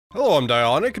Hello, I'm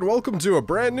Dieonik, and welcome to a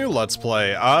brand new Let's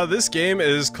Play. This game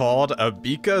is called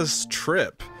Abika's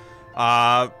Trip.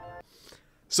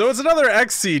 So it's another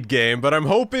Xseed game, but I'm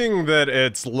hoping that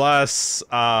it's less,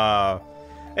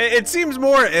 it seems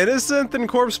more innocent than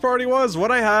Corpse Party was.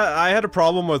 I had a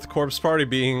problem with Corpse Party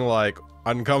being, like,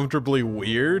 uncomfortably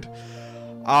weird.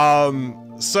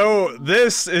 So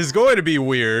this is going to be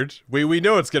weird. We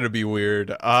know it's going to be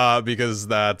weird, because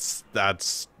that's,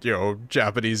 you know,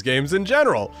 Japanese games in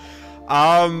general.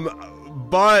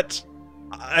 But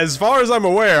as far as I'm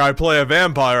aware, I play a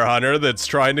vampire hunter that's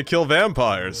trying to kill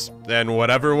vampires in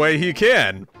whatever way he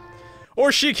can.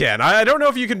 Or she can. I don't know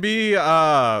if you can be,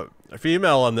 a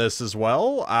female in this as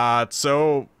well.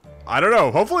 So, I don't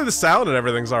know. Hopefully the sound and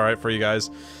everything's alright for you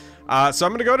guys. So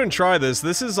I'm gonna go ahead and try this.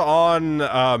 This is on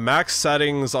max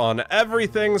settings on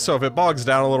everything, so if it bogs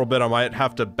down a little bit, I might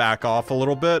have to back off a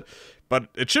little bit. But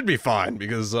it should be fine,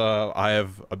 because I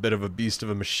have a bit of a beast of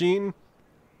a machine.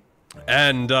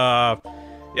 And,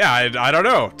 yeah, I don't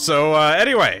know. So,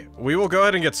 anyway, we will go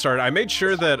ahead and get started. I made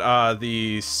sure that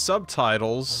the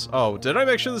subtitles... Oh, did I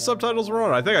make sure the subtitles were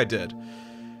on? I think I did.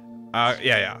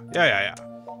 Yeah.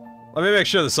 Let me make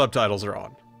sure the subtitles are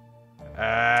on.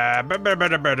 I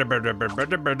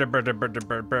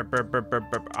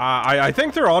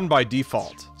think they're on by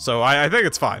default, so I think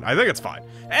it's fine. I think it's fine.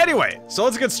 Anyway, so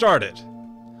let's get started.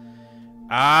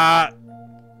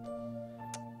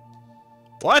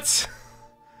 What?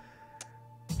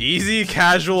 Easy,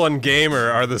 casual, and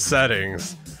gamer are the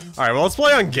settings. Alright, well, let's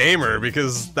play on gamer,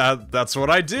 because that's what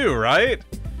I do, right?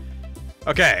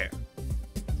 Okay.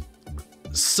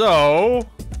 So...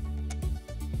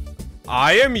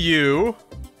 I am you.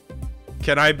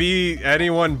 Can I be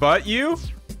anyone but you?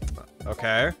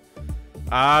 Okay.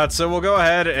 So we'll go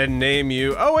ahead and name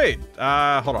you. Oh, wait.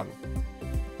 Hold on.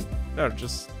 No,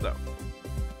 just... No.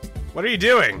 What are you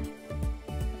doing?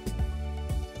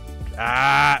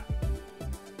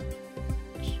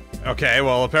 Okay,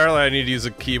 well, apparently I need to use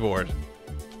a keyboard.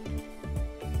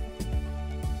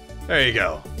 There you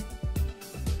go.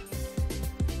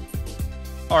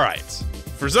 Alright.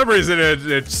 For some reason,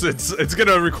 it's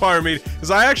gonna require me, because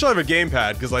I actually have a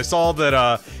gamepad, because I saw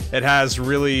that, it has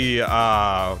really, good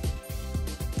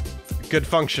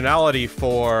functionality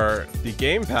for the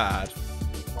gamepad.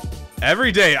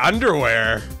 Everyday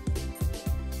underwear?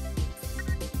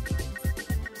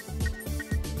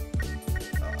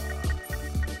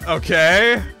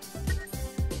 Okay.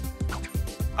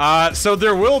 So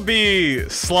there will be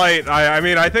slight, I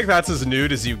mean, I think that's as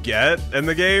nude as you get in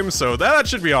the game, so that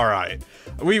should be alright.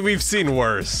 We've seen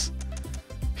worse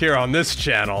here on this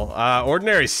channel.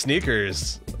 Ordinary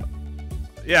sneakers.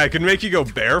 Yeah, it can make you go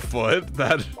barefoot.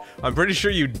 That I'm pretty sure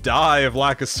you die of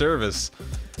lack of service.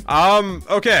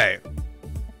 Okay.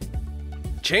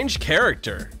 Change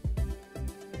character.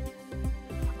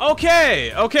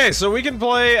 Okay, so we can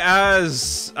play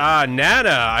as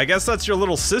Nana. I guess that's your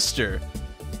little sister.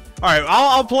 Alright,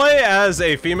 I'll play as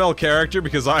a female character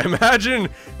because I imagine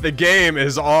the game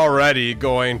is already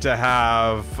going to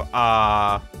have,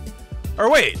 or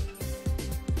wait.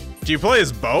 Do you play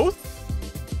as both?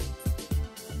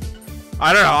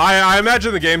 I don't know, I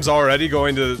imagine the game's already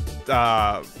going to,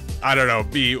 I don't know,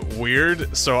 be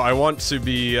weird, so I want to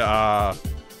be,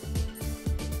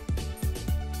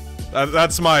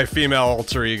 that's my female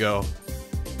alter ego.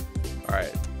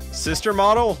 Alright. Sister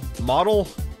model? Model?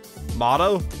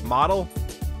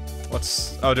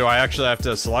 What's... Oh, do I actually have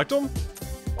to select them?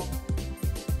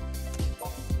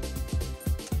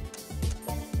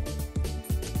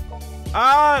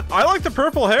 I like the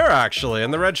purple hair, actually,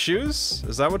 and the red shoes.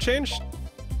 Is that what changed?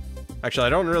 Actually, I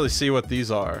don't really see what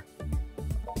these are.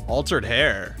 Altered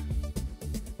hair.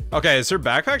 Okay, is her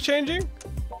backpack changing?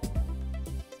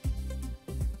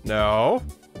 No.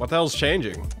 What the hell's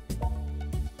changing?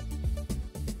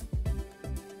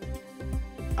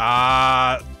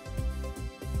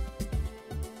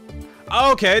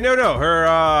 Okay, no,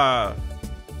 her,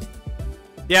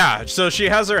 yeah, so she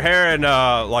has her hair in,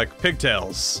 like,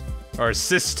 pigtails. Or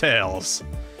cis-tails,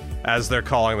 as they're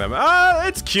calling them.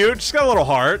 It's cute, she's got little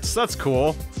hearts, that's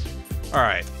cool.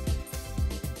 Alright.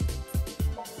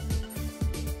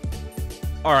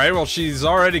 Alright, well, she's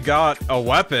already got a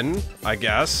weapon, I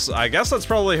guess. I guess that's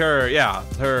probably her, yeah,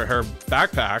 her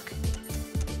backpack.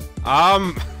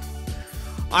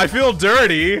 I feel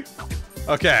dirty.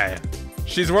 Okay.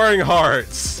 She's wearing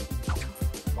hearts.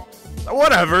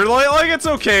 Whatever, like it's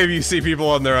okay if you see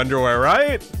people in their underwear,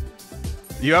 right?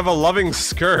 You have a loving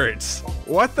skirt.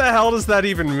 What the hell does that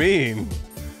even mean?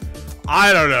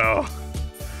 I don't know.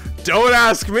 Don't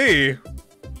ask me.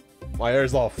 My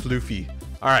hair's all floofy.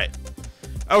 Alright.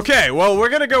 Okay, well, we're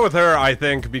gonna go with her, I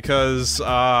think, because,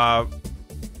 I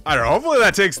don't know, hopefully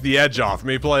that takes the edge off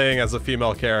me playing as a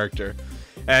female character.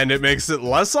 And it makes it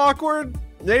less awkward,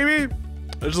 maybe?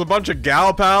 There's a bunch of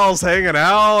gal pals hanging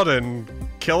out and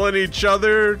killing each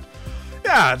other.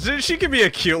 Yeah, she could be a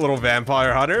cute little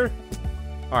vampire hunter.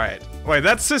 Alright, wait,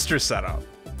 that's sister setup.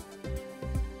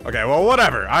 Okay, well,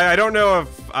 whatever. I don't know if,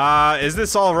 is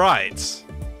this alright?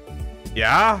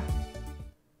 Yeah?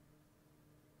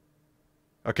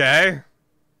 Okay.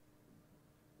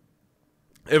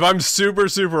 If I'm super,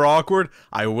 super awkward,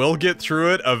 I will get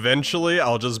through it eventually.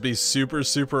 I'll just be super,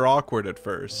 super awkward at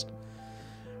first.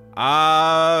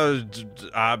 Akiba,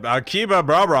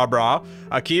 bra.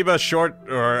 Akiba short,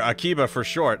 or Akiba for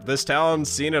short. This town's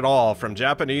seen it all, from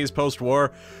Japanese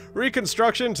post-war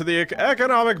reconstruction to the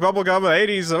economic bubblegum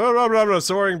 80s, blah, blah, blah, blah,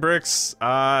 soaring bricks,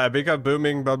 become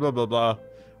booming, blah, blah, blah, blah.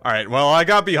 Alright, well, I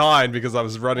got behind because I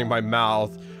was running my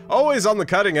mouth. Always on the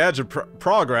cutting edge of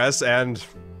progress, and...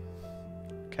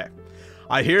 Okay.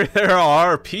 I hear there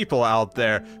are people out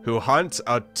there who hunt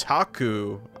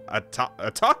otaku.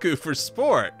 Otaku for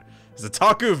sport. Is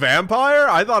otaku vampire?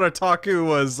 I thought otaku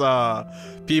was,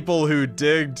 people who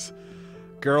digged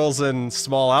girls in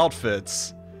small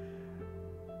outfits.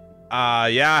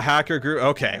 Yeah, hacker group.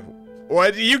 Okay.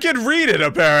 What? You can read it,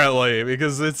 apparently,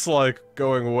 because it's, like,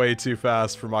 going way too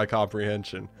fast for my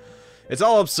comprehension. It's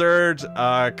all absurd,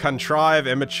 contrived,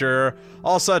 immature,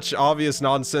 all such obvious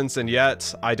nonsense, and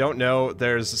yet, I don't know,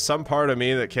 there's some part of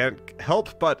me that can't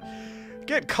help but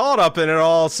get caught up in it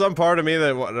all, some part of me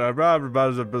that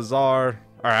is bizarre.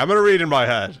 Alright, I'm gonna read in my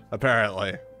head,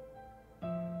 apparently.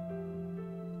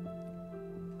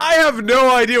 I have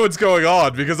no idea what's going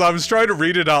on, because I was trying to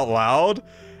read it out loud,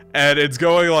 and it's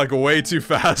going, like, way too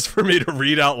fast for me to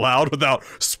read out loud without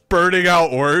spurting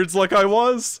out words like I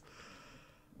was.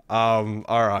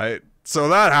 Alright. So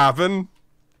that happened.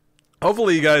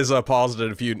 Hopefully you guys paused it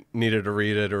if you needed to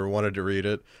read it or wanted to read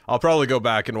it. I'll probably go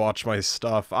back and watch my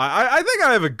stuff. I think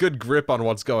I have a good grip on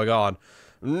what's going on.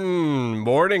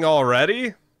 Morning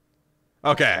already?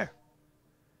 Okay.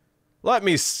 Let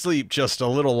me sleep just a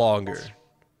little longer.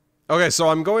 Okay, so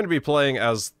I'm going to be playing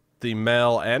as the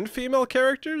male and female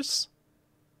characters?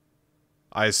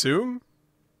 I assume?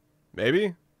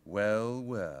 Maybe? Well,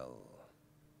 well.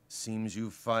 Seems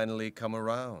you've finally come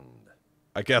around.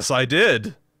 I guess I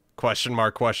did. Question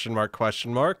mark, question mark,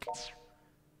 question mark.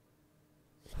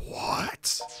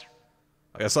 What?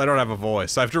 I guess I don't have a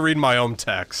voice. I have to read my own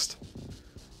text.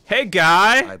 Hey,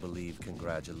 guy! I believe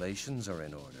congratulations are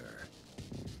in order.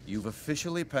 You've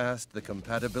officially passed the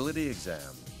compatibility exam,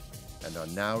 and are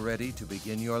now ready to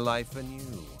begin your life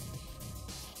anew.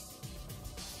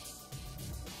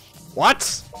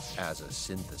 What? As a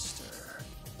synthester.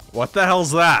 What the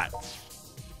hell's that?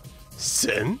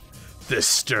 Synthester?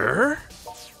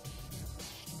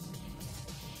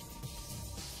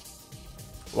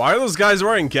 Why are those guys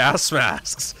wearing gas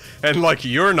masks? And like,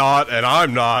 you're not, and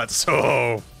I'm not,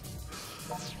 so...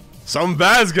 something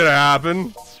bad's gonna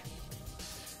happen.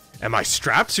 Am I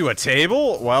strapped to a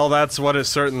table? Well, that's what it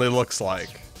certainly looks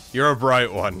like. You're a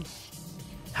bright one.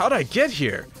 How'd I get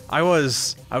here? I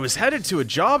was headed to a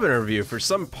job interview for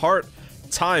some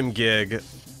part-time gig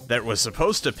that was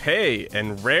supposed to pay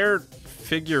in rare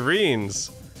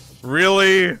figurines.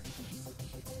 Really?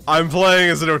 I'm playing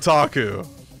as an otaku.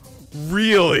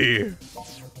 Really?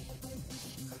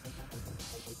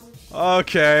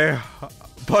 Okay.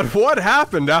 But what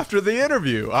happened after the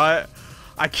interview? I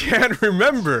can't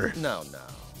remember. Now.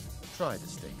 Try to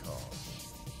stay calm.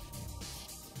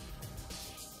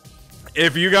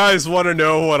 If you guys want to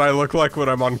know what I look like when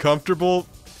I'm uncomfortable,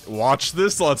 watch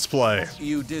this Let's Play.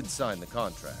 You did sign the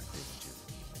contract, didn't you?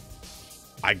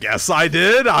 I guess I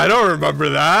did. I don't remember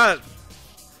that.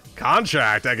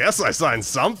 Contract, I guess I signed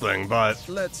something, but...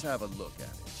 Let's have a look at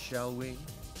it, shall we?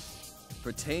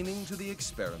 Pertaining to the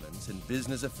experiments and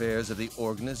business affairs of the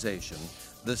organization,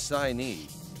 the signee...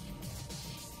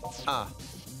 Ah,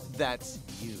 that's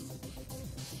you.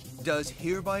 Does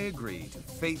hereby agree to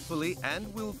faithfully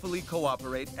and willfully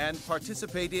cooperate and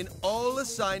participate in all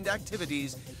assigned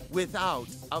activities without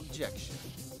objection.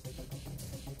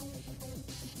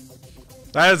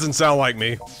 That doesn't sound like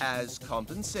me. As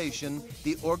compensation,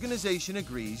 the organization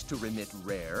agrees to remit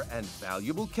rare and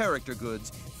valuable character goods,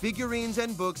 figurines,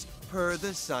 and books per the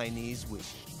signee's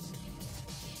wishes.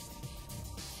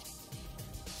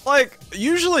 Like,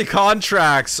 usually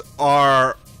contracts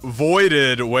are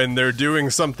voided when they're doing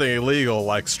something illegal,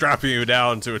 like strapping you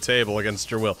down to a table against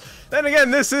your will. Then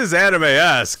again, this is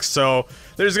anime-esque, so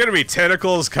there's gonna be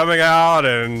tentacles coming out,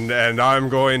 and I'm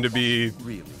going to be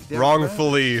really,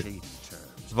 wrongfully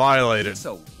violated. It's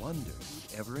a wonder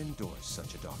you'd ever endorse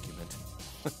such a document.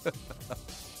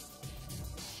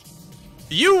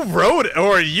 You wrote it,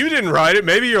 or you didn't write it,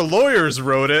 maybe your lawyers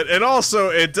wrote it, and also,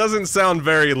 it doesn't sound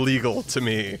very legal to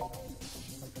me.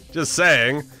 Just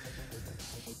saying.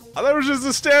 I thought it was just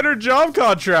a standard job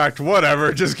contract.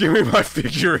 Whatever, just give me my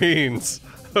figurines.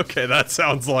 Okay, that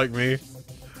sounds like me.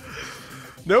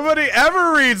 Nobody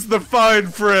ever reads the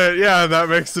fine print. Yeah, that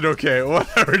makes it okay.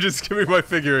 Whatever, just give me my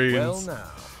figurines. Well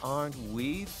now, aren't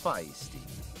we feisty?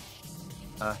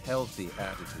 A healthy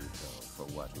attitude, though, for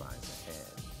what lies ahead.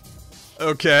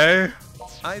 Okay.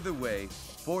 Either way,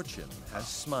 fortune has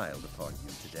smiled upon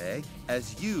you today,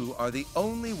 as you are the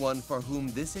only one for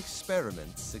whom this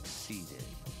experiment succeeded.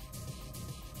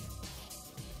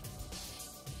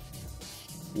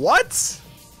 What?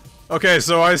 Okay,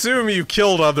 so I assume you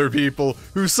killed other people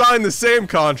who signed the same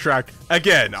contract.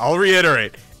 Again, I'll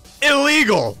reiterate.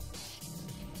 Illegal!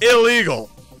 Illegal!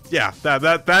 Yeah,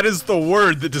 that is the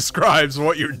word that describes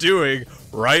what you're doing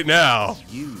right now.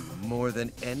 You, more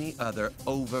than any other,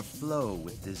 overflow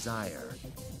with desire.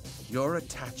 Your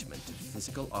attachment to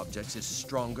physical objects is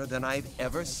stronger than I've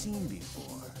ever seen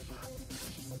before.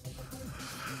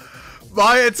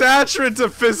 My attachment to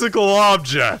physical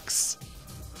objects.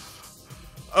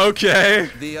 Okay.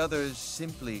 The others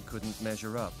simply couldn't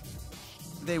measure up.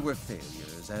 They were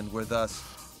failures and were thus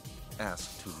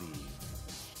asked to leave.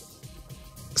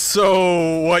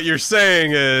 So, what you're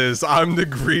saying is, I'm the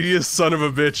greediest son of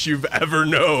a bitch you've ever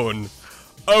known.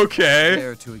 Okay.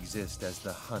 Dare to exist as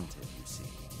the hunted, you see.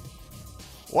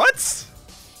 What?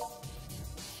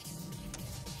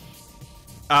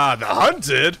 The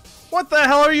hunted? What the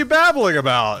hell are you babbling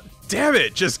about? Damn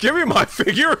it, just give me my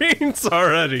figurines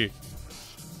already.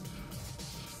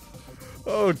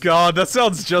 Oh god, that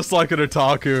sounds just like an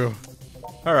otaku.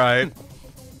 Alright.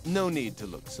 No need to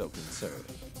look so concerned.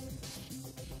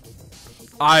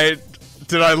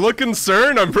 Did I look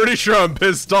concerned? I'm pretty sure I'm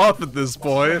pissed off at this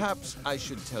point. Perhaps I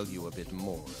should tell you a bit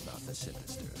more about the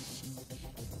Sinisters.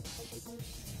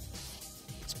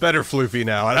 It's better floofy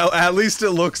now. At least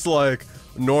it looks like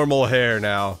normal hair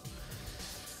now.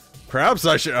 Perhaps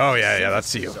I should... Oh, yeah,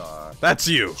 that's you. That's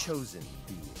you. Chosen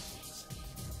beings.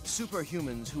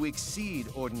 Superhumans who exceed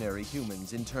ordinary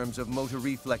humans in terms of motor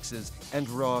reflexes and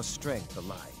raw strength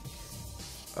alike.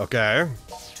 Okay.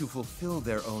 To fulfill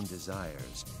their own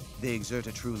desires, they exert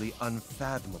a truly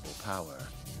unfathomable power.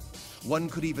 One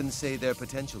could even say their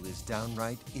potential is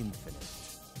downright infinite.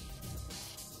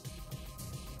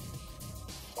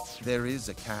 There is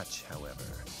a catch, however.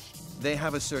 They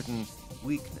have a certain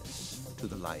weakness to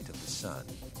the light of the sun.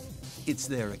 It's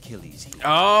their Achilles heel.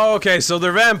 Oh, okay, so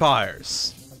they're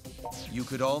vampires. You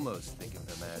could almost think of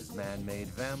them as man-made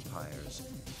vampires,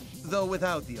 though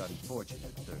without the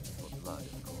unfortunate thirst for blood,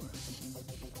 of course.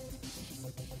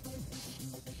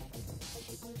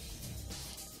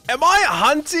 Am I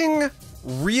hunting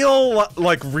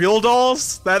real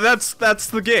dolls? That's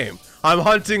the game. I'm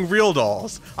hunting real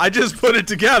dolls. I just put it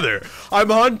together. I'm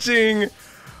hunting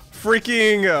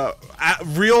freaking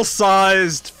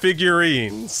real-sized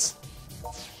figurines.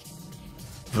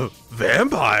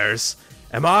 Vampires?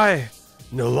 Am I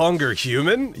no longer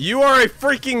human? You are a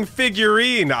freaking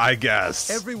figurine, I guess.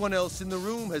 Everyone else in the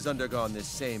room has undergone this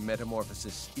same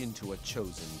metamorphosis into a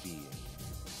chosen being.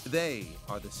 They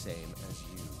are the same as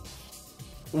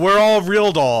you. We're all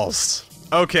real dolls.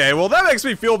 Okay, well that makes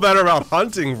me feel better about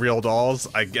hunting real dolls,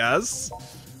 I guess.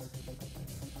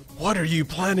 What are you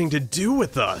planning to do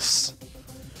with us?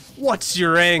 What's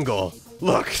your angle?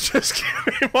 Look, just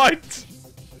give me my...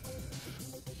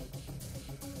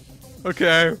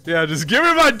 Okay, yeah, just give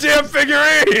me my damn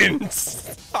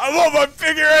figurines! I want my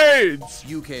figurines!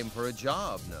 You came for a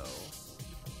job, no?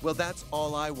 Well, that's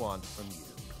all I want from you.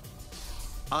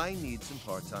 I need some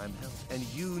part-time help, and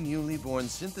you newly born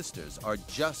synthesters are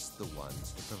just the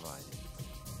ones to provide it.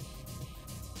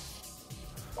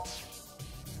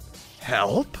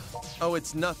 Help? Oh,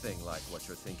 it's nothing like what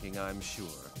you're thinking, I'm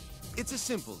sure. It's a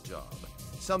simple job.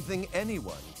 Something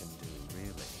anyone can do,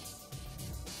 really.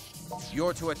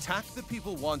 You're to attack the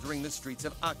people wandering the streets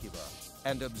of Akiba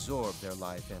and absorb their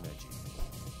life energy.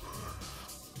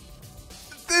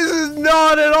 This is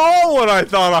not at all what I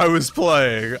thought I was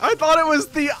playing. I thought it was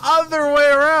the other way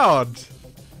around.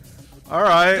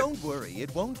 Alright. Don't worry,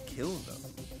 it won't kill them.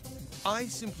 I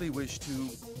simply wish to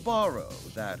borrow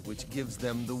that which gives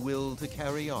them the will to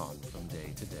carry on from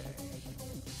day to day.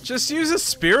 Just use a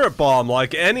spirit bomb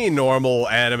like any normal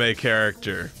anime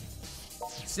character.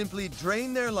 Simply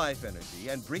drain their life energy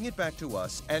and bring it back to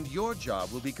us, and your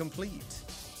job will be complete.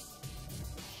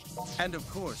 And of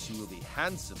course, you will be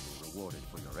handsomely rewarded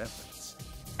for your efforts.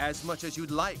 As much as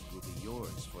you'd like will be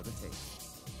yours for the taking.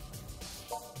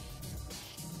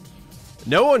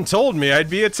 No one told me I'd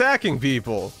be attacking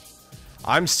people.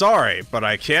 I'm sorry, but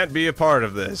I can't be a part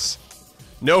of this.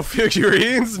 No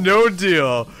figurines, no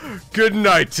deal. Good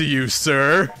night to you,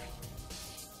 sir.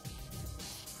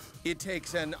 It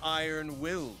takes an iron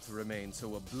will to remain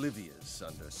so oblivious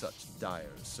under such dire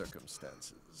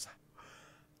circumstances.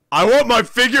 I want my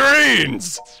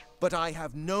figurines! But I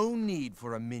have no need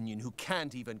for a minion who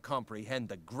can't even comprehend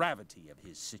the gravity of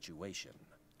his situation.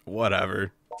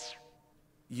 Whatever.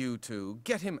 You two,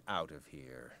 get him out of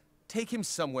here. Take him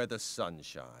somewhere the sun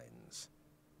shines.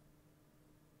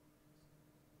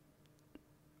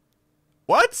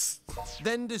 What?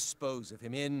 Then dispose of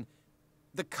him in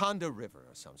the Conda River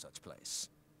or some such place.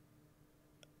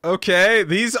 Okay,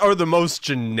 these are the most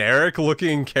generic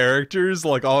looking characters,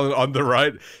 like on the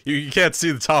right. You can't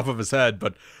see the top of his head,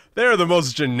 but they're the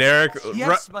most generic.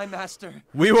 Yes, my master.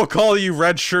 We will call you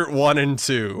Red Shirt 1 and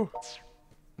 2.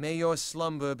 May your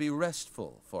slumber be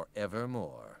restful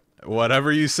forevermore.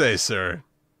 Whatever you say, sir.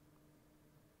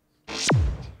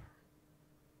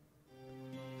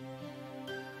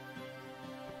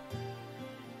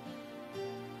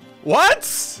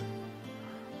 What?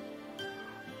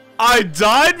 I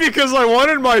died because I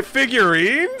wanted my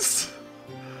figurines?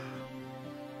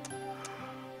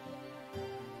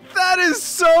 That is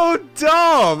so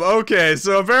dumb! Okay,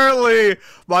 so apparently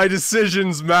my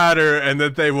decisions matter and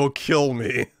that they will kill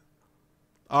me.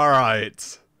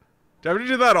 Alright. Do I have to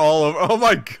do that all over? Oh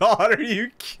my god, are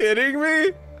you kidding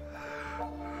me?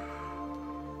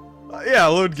 Yeah,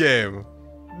 load game.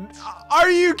 Are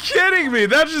you kidding me?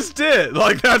 That just did.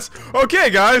 Like, that's... Okay,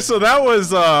 guys, so that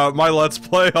was, my Let's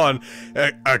Play on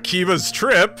Akiba's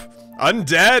trip.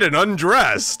 Undead and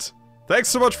undressed. Thanks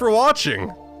so much for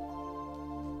watching.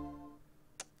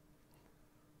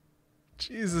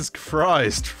 Jesus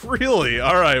Christ, really?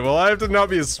 Alright, well, I have to not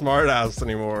be a smartass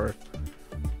anymore.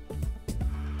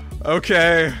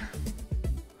 Okay.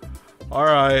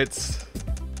 Alright.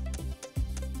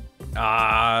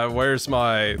 Where's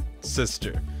my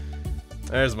sister?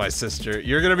 There's my sister.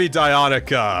 You're gonna be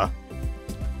Dieonik.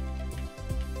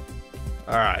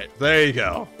 Alright, there you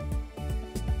go.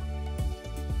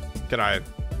 Can I...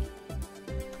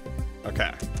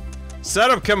 Okay.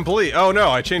 Setup complete. Oh no,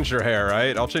 I changed her hair,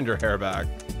 right? I'll change her hair back.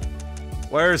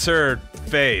 Where's her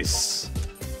face?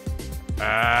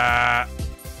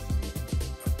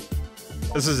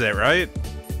 This is it, right?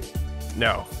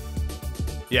 No.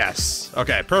 Yes.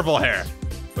 Okay, purple hair.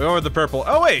 We went with the purple.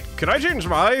 Oh wait, can I change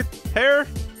my hair?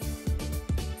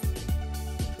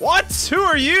 What? Who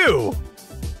are you?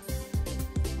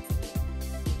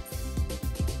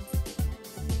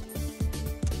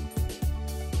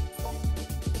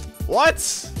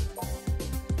 What?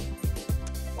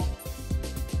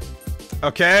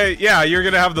 Okay, yeah, you're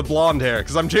gonna have the blonde hair,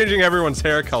 because I'm changing everyone's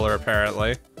hair color,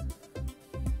 apparently.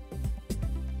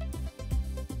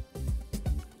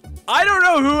 I don't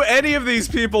know who any of these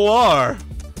people are.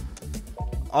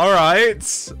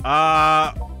 Alright,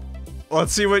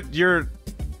 let's see what you're...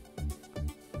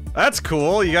 That's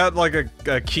cool, you got like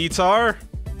a keytar?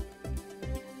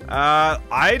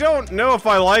 I don't know if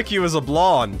I like you as a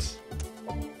blonde.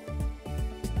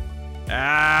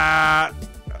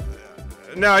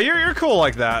 No, you're cool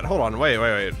like that. Hold on,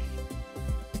 wait.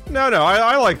 No,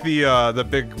 I like the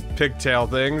big pigtail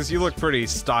things. You look pretty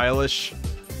stylish.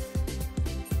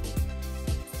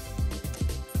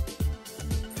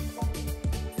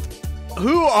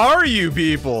 Who are you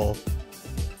people?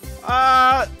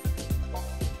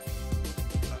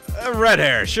 Red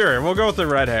hair, sure. We'll go with the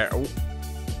red hair.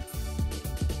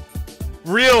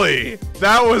 Really?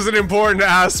 That was an important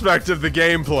aspect of the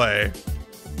gameplay.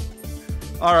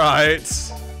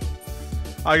 Alright.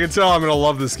 I can tell I'm gonna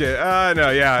love this game.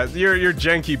 No, yeah. Your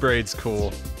janky braid's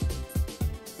cool.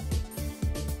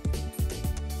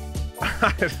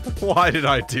 Why did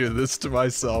I do this to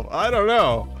myself? I don't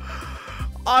know.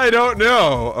 I don't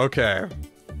know. Okay.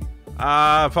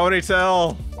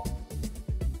 Ponytail.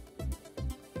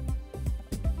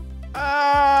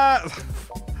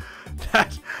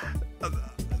 That...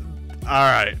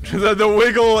 Alright. The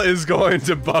wiggle is going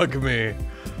to bug me.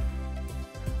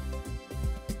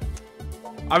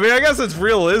 I mean, I guess it's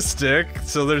realistic,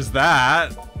 so there's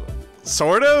that.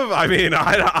 Sort of? I mean,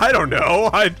 I don't know.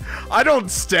 I don't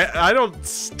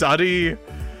study.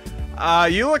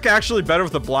 You look actually better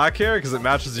with the black hair because it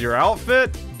matches your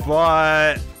outfit,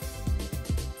 but...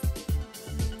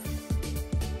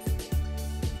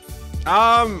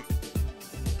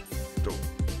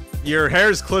 Your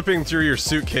hair's clipping through your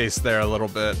suitcase there a little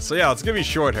bit. So yeah, let's give you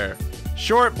short hair.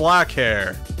 Short black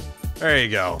hair. There you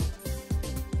go.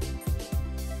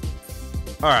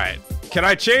 Alright. Can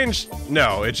I change?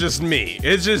 No, it's just me.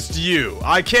 It's just you.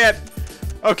 I can't...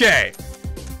 Okay.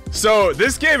 So,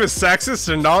 this game is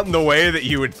sexist and not in the way that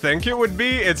you would think it would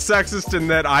be. It's sexist in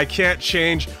that I can't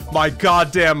change my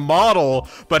goddamn model,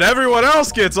 but everyone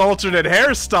else gets alternate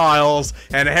hairstyles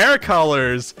and hair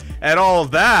colors and all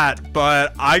of that,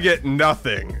 but I get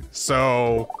nothing.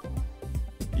 So,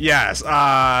 yes,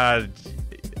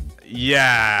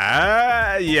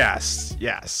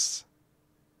 yes.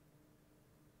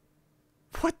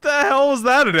 What the hell was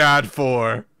that an ad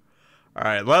for?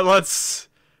 Alright, let's...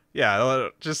 Yeah,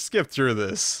 just skip through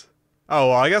this. Oh,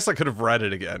 well, I guess I could have read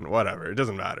it again. Whatever, it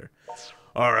doesn't matter.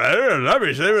 Alright, let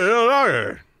me save it a little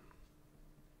longer.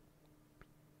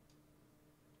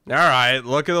 Alright,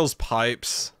 look at those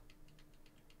pipes.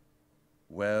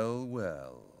 Well,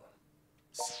 well.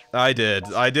 I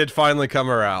did finally come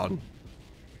around.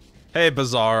 Hey,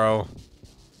 Bizarro.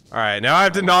 Alright, now I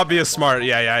have to not be a smart...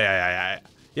 Yeah.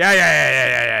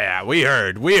 We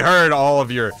heard all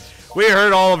of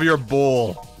your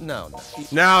bull. No.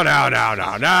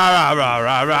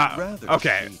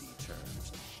 Okay.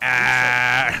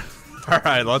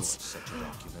 Alright, let's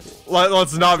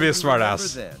not be a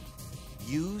smartass. Then,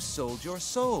 you sold your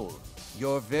soul,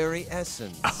 your very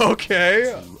essence. Okay.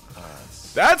 To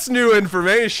us. That's new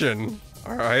information.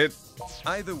 Alright.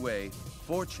 Either way,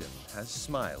 fortune has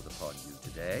smiled upon you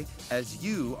today, as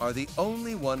you are the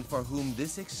only one for whom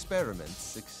this experiment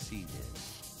succeeded.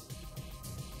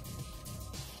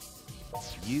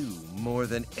 You, more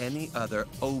than any other,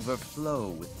 overflow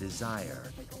with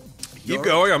desire. Keep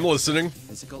going, I'm listening.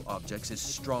 Physical objects is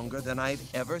stronger than I've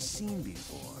ever seen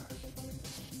before.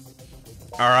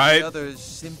 Alright. The others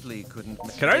simply couldn't.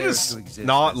 Can I just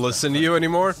not listen to you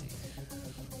anymore?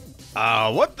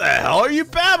 What the hell are you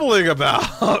babbling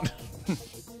about?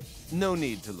 No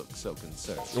need to look so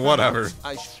concerned. Whatever.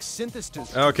 I sent this to.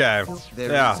 Okay.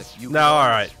 There Yeah. is a- you No,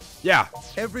 alright. Yeah.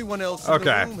 Everyone else in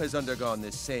Okay. the room has undergone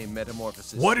this same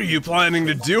metamorphosis. What are you planning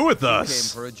to do with You came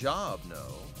us? for a job,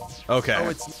 no? Okay. Oh,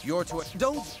 it's your tour.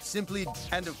 Don't simply.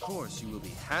 And of course, you will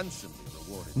be handsomely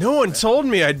rewarded. No one told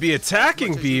me I'd be As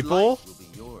attacking much as you'd people. like will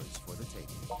be yours for the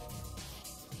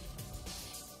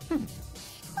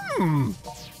taking.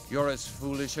 You're as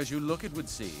foolish as you look, it would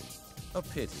seem. A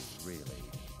pity, really.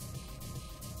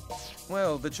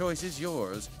 Well, the choice is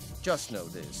yours. Just know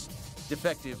this.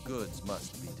 Defective goods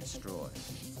must be destroyed.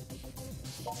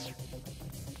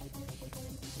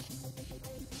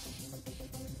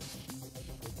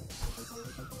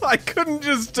 I couldn't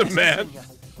just demand.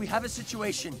 We have a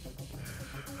situation.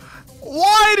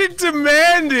 Why did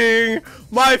demanding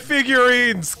my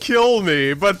figurines kill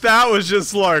me? But that was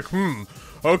just like,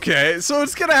 okay. So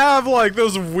it's gonna have like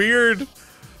those weird...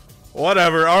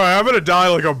 Whatever. Alright, I'm gonna die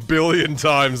like 1 billion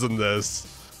times in this.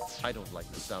 I don't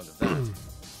like the sound of that.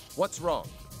 What's wrong?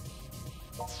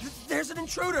 There's an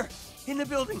intruder in the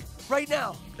building right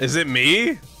now. Is it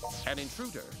me? An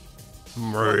intruder.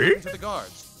 Me? To the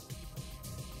guards.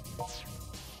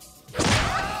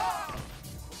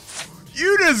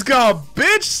 You just got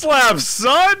bitch slapped,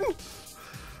 son!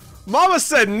 Mama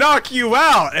said knock you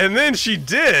out, and then she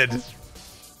did.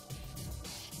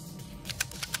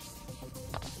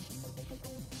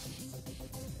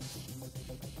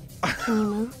 Can you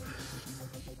move?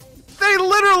 They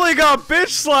literally got bitch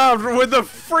slapped with a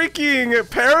freaking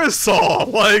parasol.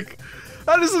 Like,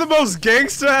 that is the most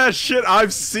gangsta ass shit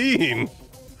I've seen.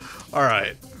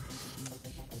 Alright.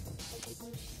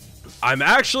 I'm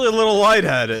actually a little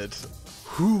lightheaded.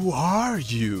 Who are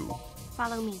you?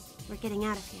 Follow me. We're getting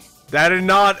out of here. That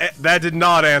did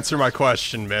not answer my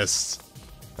question, miss.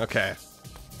 Okay.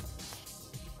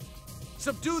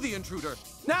 Subdue the intruder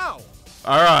now.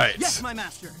 Alright. Yes, my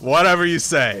master. Whatever you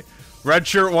say. Red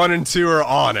shirt 1 and 2 are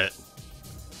on it.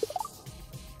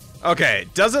 Okay,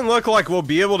 doesn't look like we'll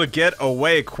be able to get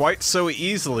away quite so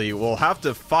easily. We'll have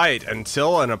to fight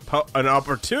until an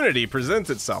opportunity presents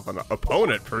itself. An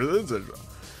opponent presents itself.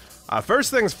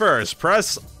 First things first,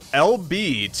 press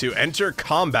LB to enter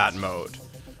combat mode.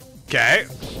 Okay.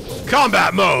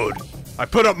 Combat mode! I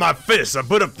put up my fists, I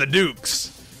put up the dukes.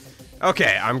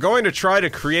 Okay, I'm going to try to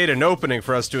create an opening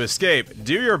for us to escape.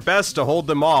 Do your best to hold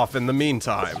them off in the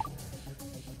meantime.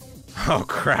 Oh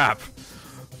crap.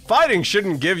 Fighting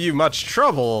shouldn't give you much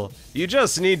trouble. You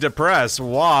just need to press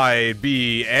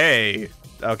YBA.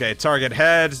 Okay, target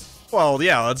head. Well,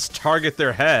 yeah, let's target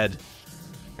their head.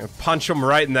 And punch them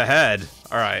right in the head.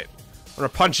 Alright. I'm gonna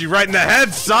punch you right in the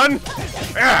head, son!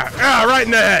 Right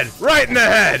in the head! Right in the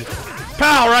head!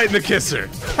 Pow! Right in the kisser!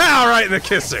 Pow! Right in the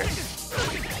kisser!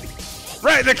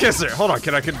 Right in the kisser! Hold on,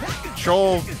 can I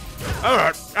control...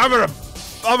 I'm gonna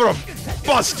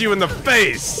bust you in the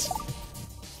face!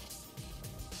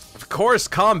 Of course,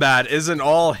 combat isn't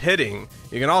all hitting.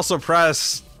 You can also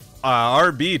press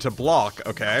RB to block.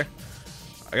 Okay.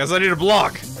 I guess I need to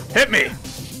block. Hit me!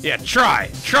 Yeah, try.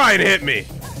 Try and hit me.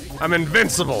 I'm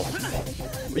invincible.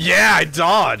 Yeah, I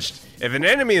dodged. If an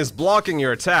enemy is blocking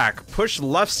your attack, push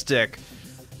left stick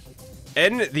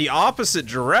in the opposite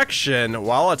direction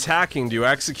while attacking to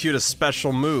execute a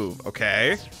special move.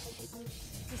 Okay.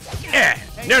 Yeah.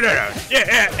 No.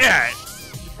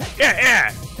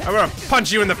 Yeah. I'm gonna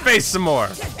punch you in the face some more.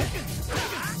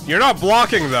 You're not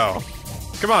blocking though.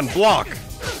 Come on, block.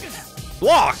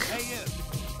 Block.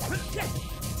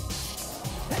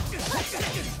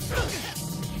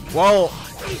 Well,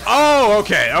 oh,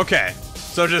 okay.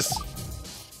 So just,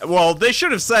 well, they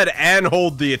should have said and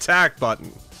hold the attack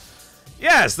button.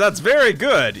 Yes, that's very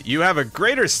good. You have a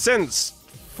greater sense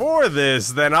for this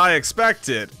than I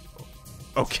expected.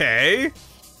 Okay.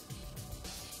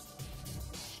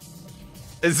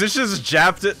 Is this just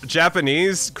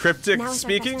Japanese cryptic Now is our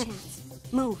speaking? best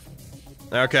chance. Move.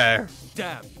 Okay.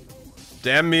 Damn you.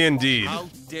 Damn me indeed. How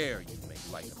dare you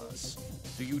make light of us?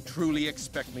 Do you truly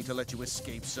expect me to let you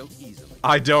escape so easily?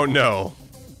 I don't know.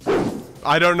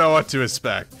 I don't know what to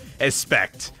expect.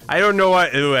 I don't know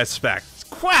what to expect.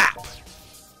 Quap!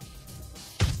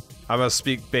 I'm gonna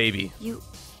speak baby. You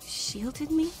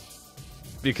shielded me?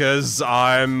 Because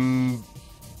I'm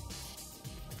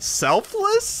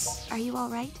selfless? Are you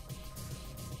alright?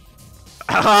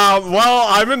 Well,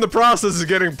 I'm in the process of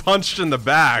getting punched in the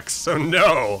back, so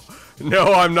no.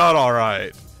 No, I'm not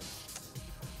alright.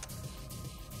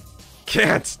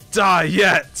 Can't die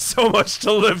yet. So much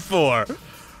to live for.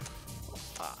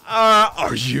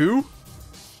 Are you?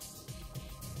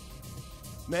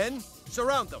 Men,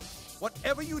 surround them.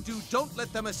 Whatever you do, don't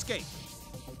let them escape.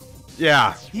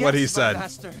 Yeah, what he Yes, my said.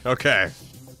 master. Okay.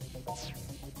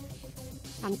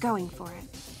 I'm going for it.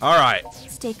 Alright.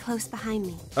 Stay close behind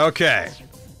me. Okay.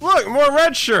 Look, more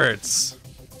red shirts.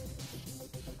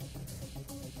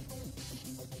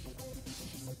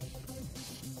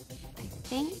 I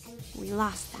think we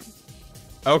lost them.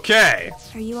 Okay.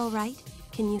 Are you alright?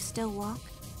 Can you still walk?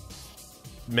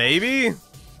 Maybe?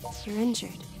 You're injured.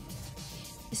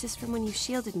 This is from when you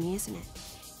shielded me, isn't it?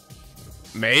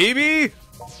 Maybe?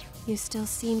 You still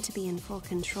seem to be in full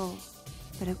control,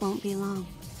 but it won't be long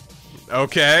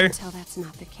Okay. until that's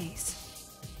not the case.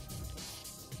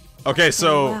 Okay,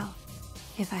 so Well,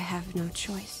 if I have no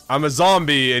choice. I'm a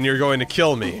zombie and you're going to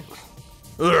kill me.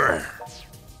 Ugh.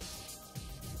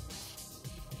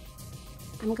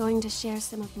 I'm going to share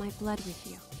some of my blood with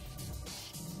you.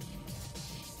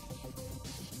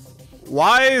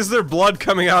 Why is there blood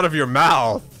coming out of your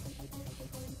mouth?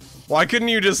 Why couldn't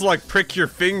you just like prick your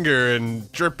finger and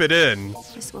drip it in?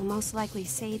 This will most likely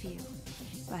save you,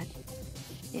 but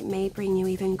it may bring you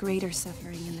even greater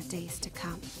suffering in the days to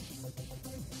come.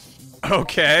 If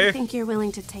Okay. you think you're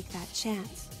willing to take that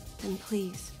chance, then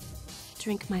please,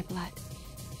 drink my blood.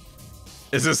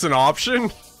 Is this an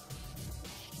option?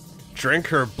 Drink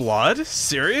her blood?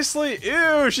 Seriously?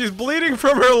 Ew, she's bleeding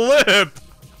from her lip!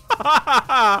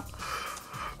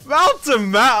 Mouth to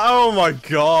mouth. Oh my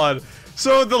god.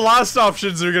 So the last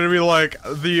options are gonna be like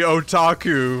the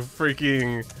otaku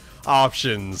freaking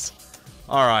options.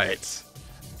 Alright.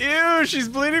 Ew, she's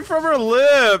bleeding from her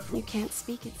lip! You can't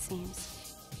speak, it seems.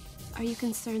 Are you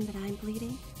concerned that I'm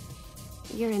bleeding?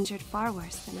 You're injured far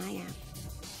worse than I am.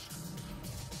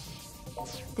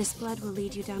 This blood will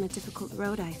lead you down a difficult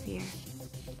road, I fear.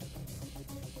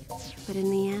 But in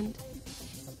the end,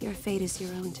 your fate is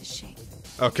your own to shape.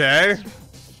 Okay.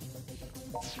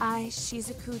 I,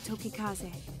 Shizuku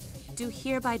Tokikaze, do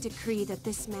hereby decree that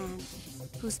this man,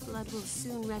 whose blood will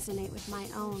soon resonate with my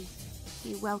own,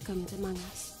 be welcomed among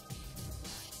us.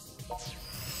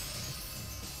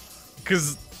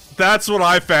 Cause that's what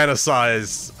I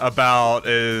fantasize about,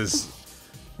 is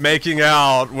making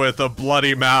out with a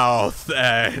bloody mouth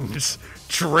and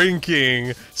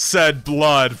drinking said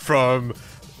blood from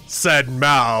said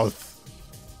mouth.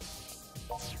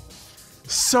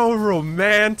 So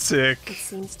romantic. It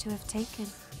seems to have taken.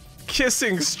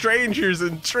 Kissing strangers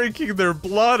and drinking their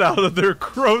blood out of their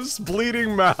gross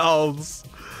bleeding mouths.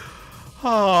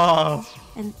 Ah.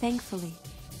 And thankfully,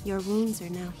 your wounds are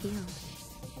now healed.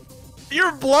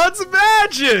 Your blood's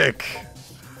magic!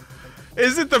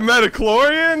 Is it the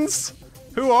Metachlorians?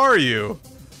 Who are you?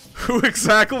 Who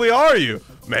exactly are you?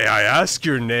 May I ask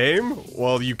your name?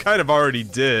 Well, you kind of already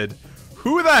did.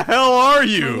 Who the hell are My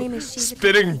you? name is Shizuku.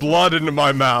 Spitting blood into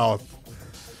my mouth.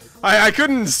 I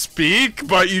couldn't speak,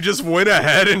 but you just went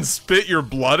ahead and spit your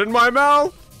blood in my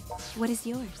mouth? What is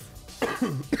yours?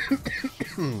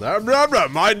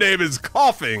 My name is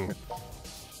Coughing.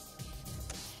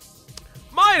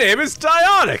 My name is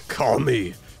Dieonik. Call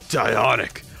me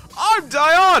Dieonik. I'm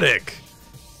Dieonik.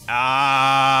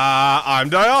 I'm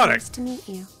Dieonik. Nice to meet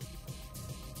you.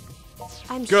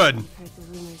 I'm Good. sure you've heard the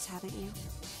rumors, haven't you?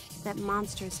 That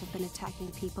monsters have been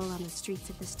attacking people on the streets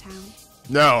of this town.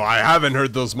 No, I haven't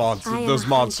heard those I am a hunter. those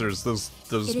monsters. Those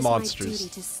It is monsters. my duty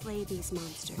to slay these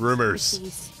monsters. Rumors. With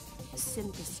these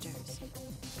synthesters.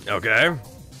 Okay.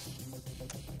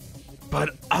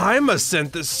 But I'm a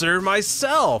synthesizer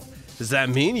myself. Does that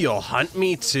mean you'll hunt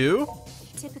me too?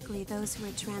 Typically, those who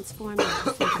are transformed into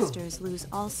synthesters lose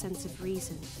all sense of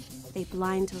reason. They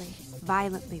blindly,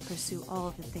 violently pursue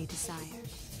all that they desire.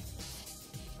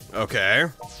 Okay.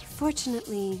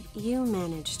 Fortunately, you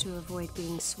managed to avoid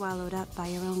being swallowed up by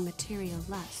your own material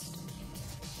lust.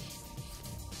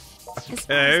 As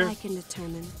far as I can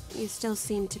determine, you still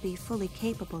seem to be fully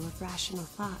capable of rational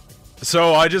thought.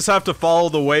 So I just have to follow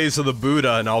the ways of the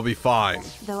Buddha and I'll be fine.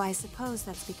 Though I suppose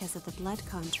that's because of the blood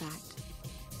contract.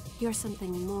 You're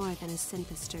something more than a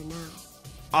synthester now.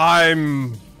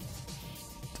 I'm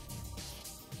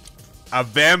a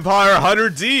vampire hunter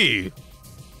D.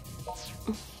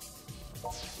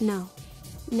 No,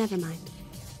 never mind.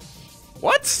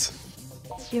 What?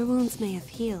 Your wounds may have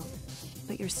healed,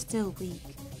 but you're still weak.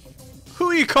 Who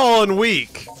are you calling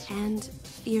weak? And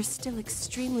you're still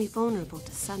extremely vulnerable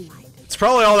to sunlight. It's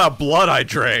probably all that blood I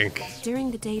drank.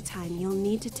 During the daytime, you'll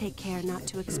need to take care not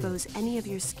to expose any of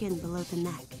your skin below the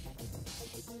neck.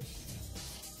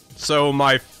 So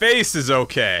my face is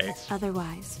okay.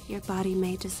 Otherwise, your body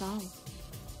may dissolve.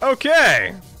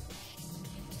 Okay.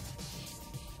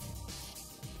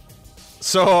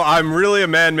 So I'm really a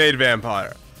man-made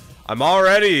vampire. I'm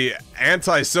already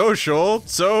antisocial,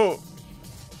 so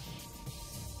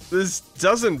this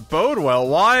doesn't bode well.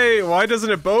 Why doesn't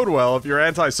it bode well if you're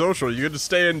antisocial? You get to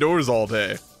stay indoors all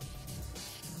day.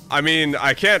 I mean,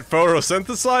 I can't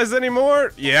photosynthesize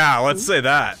anymore? Yeah, let's say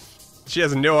that. She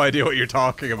has no idea what you're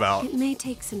talking about. It may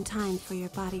take some time for your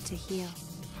body to heal.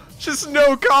 Just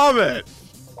no comment.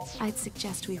 I'd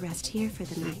suggest we rest here for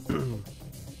the night.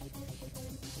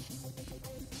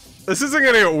 This isn't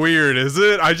gonna get weird, is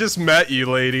it? I just met you,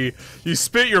 lady. You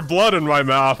spit your blood in my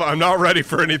mouth. I'm not ready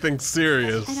for anything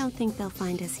serious. I don't think they'll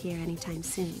find us here anytime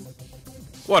soon.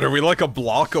 What, are we like a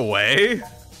block away?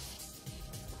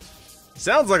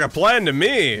 Sounds like a plan to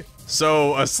me.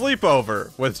 So, a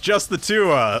sleepover with just the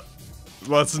two,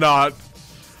 let's not.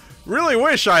 Really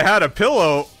wish I had a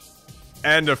pillow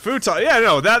and a futon. Yeah,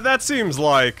 no, that seems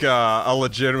like a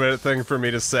legitimate thing for me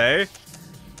to say.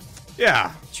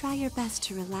 Yeah. Try your best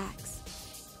to relax.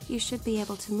 You should be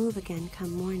able to move again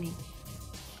come morning.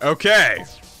 Okay.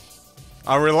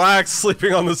 I'll relax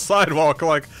sleeping on the sidewalk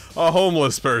like a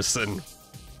homeless person.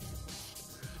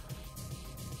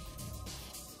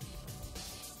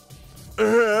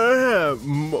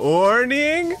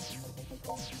 Morning?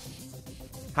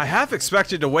 I half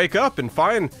expected to wake up and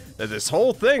find that this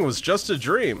whole thing was just a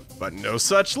dream, but no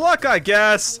such luck, I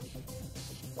guess.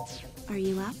 Are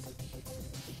you up?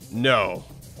 No.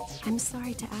 I'm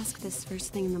sorry to ask this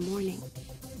first thing in the morning,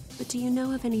 but do you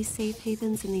know of any safe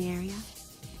havens in the area?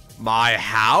 My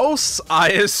house,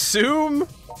 I assume?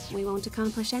 We won't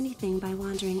accomplish anything by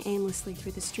wandering aimlessly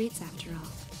through the streets after all.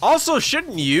 Also,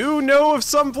 shouldn't you know of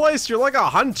some place? You're like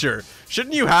a hunter.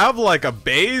 Shouldn't you have like a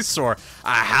base or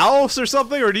a house or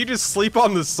something? Or do you just sleep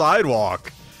on the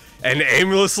sidewalk and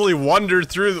aimlessly wander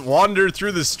through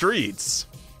the streets?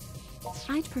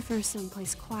 I'd prefer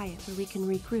someplace quiet where we can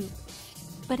regroup,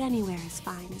 but anywhere is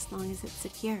fine as long as it's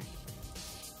secure.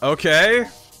 Okay.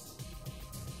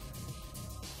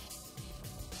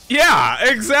 Yeah,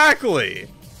 exactly.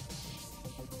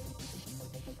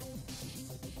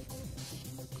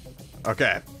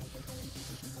 Okay.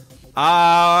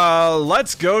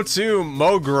 Let's go to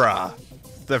Mogra,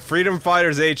 the Freedom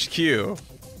Fighters HQ.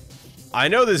 I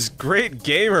know this great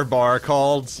gamer bar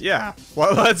called, yeah.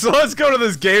 Well, let's go to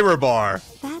this gamer bar.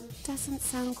 That doesn't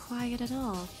sound quiet at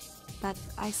all, but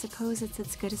I suppose it's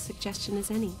as good a suggestion as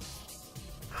any.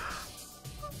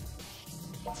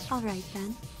 All right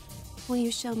then. Will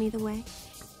you show me the way?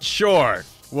 Sure.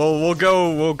 We'll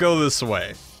go this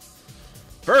way.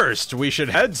 First, we should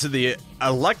head to the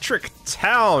Electric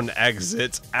Town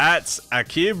exit at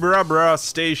Akiba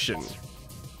Station.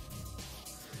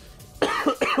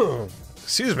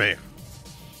 Excuse me.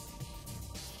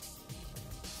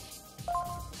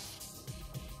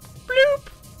 Bloop.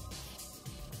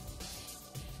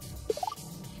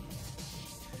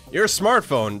 Your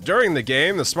smartphone. During the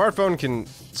game, the smartphone can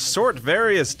sort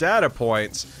various data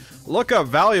points, look up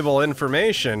valuable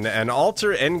information, and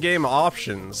alter in-game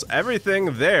options.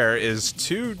 Everything there is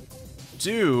to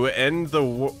do in the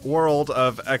world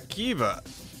of Akiba.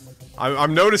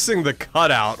 I'm noticing the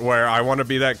cutout where I want to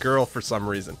be that girl for some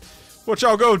reason. which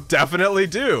I'll go definitely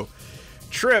do.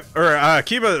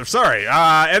 Akiba, sorry,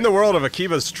 in the world of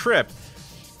Akiba's trip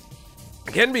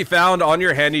can be found on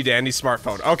your handy-dandy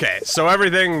smartphone. Okay, so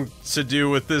everything to do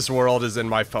with this world is in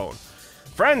my phone.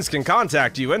 Friends can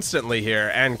contact you instantly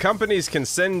here, and companies can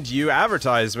send you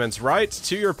advertisements right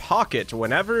to your pocket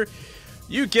whenever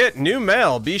you get new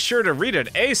mail. Be sure to read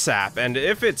it ASAP, and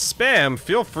if it's spam,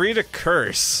 feel free to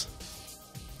curse.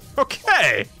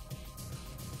 Okay.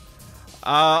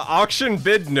 Auction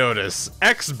bid notice,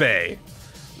 X-Bay.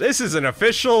 This is an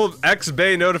official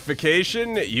X-Bay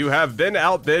notification. You have been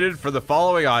outbidded for the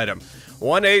following item.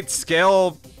 1/8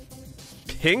 scale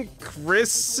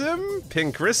Pinkrism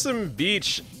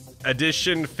Beach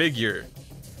Edition figure.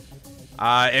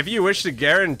 If you wish to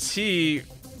guarantee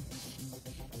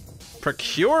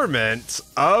procurement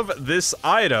of this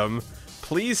item,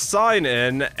 please sign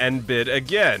in and bid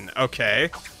again.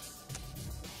 Okay.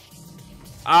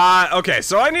 Okay,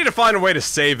 so I need to find a way to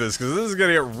save this, because this is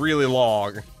gonna get really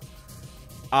long.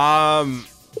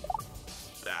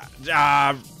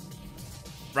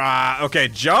 Okay,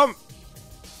 jump.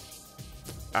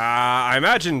 I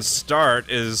imagine start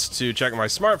is to check my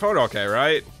smartphone. Okay,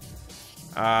 right?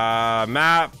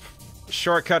 Map,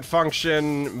 shortcut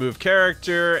function, move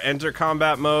character, enter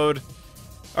combat mode.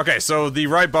 Okay, so the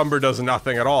right bumper does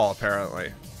nothing at all,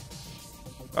 apparently.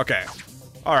 Okay,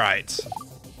 alright.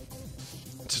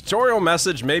 Tutorial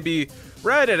message may be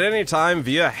read at any time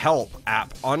via Help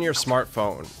app on your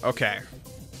smartphone. Okay.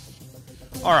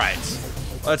 Alright.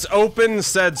 Let's open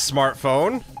said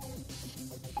smartphone.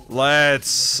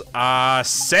 Let's,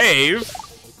 save.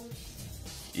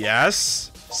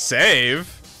 Yes. Save.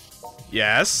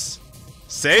 Yes.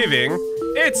 Saving.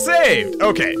 It's saved!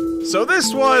 Okay, so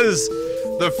this was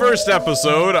the first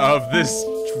episode of this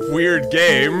weird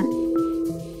game.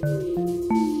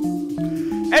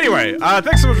 Anyway,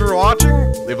 thanks so much for watching.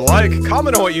 Leave a like,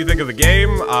 comment on what you think of the game,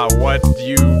 what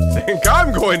you think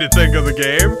I'm going to think of the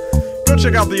game. Go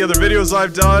check out the other videos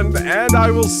I've done, and I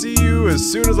will see you as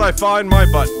soon as I find my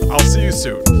button. I'll see you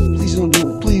soon. Please don't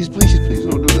do it. Please, please, please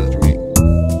don't do that to me.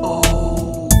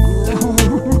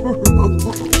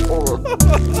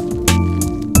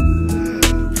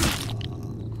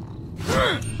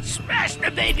 Smash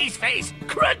the baby's face!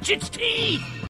 Crunch its teeth!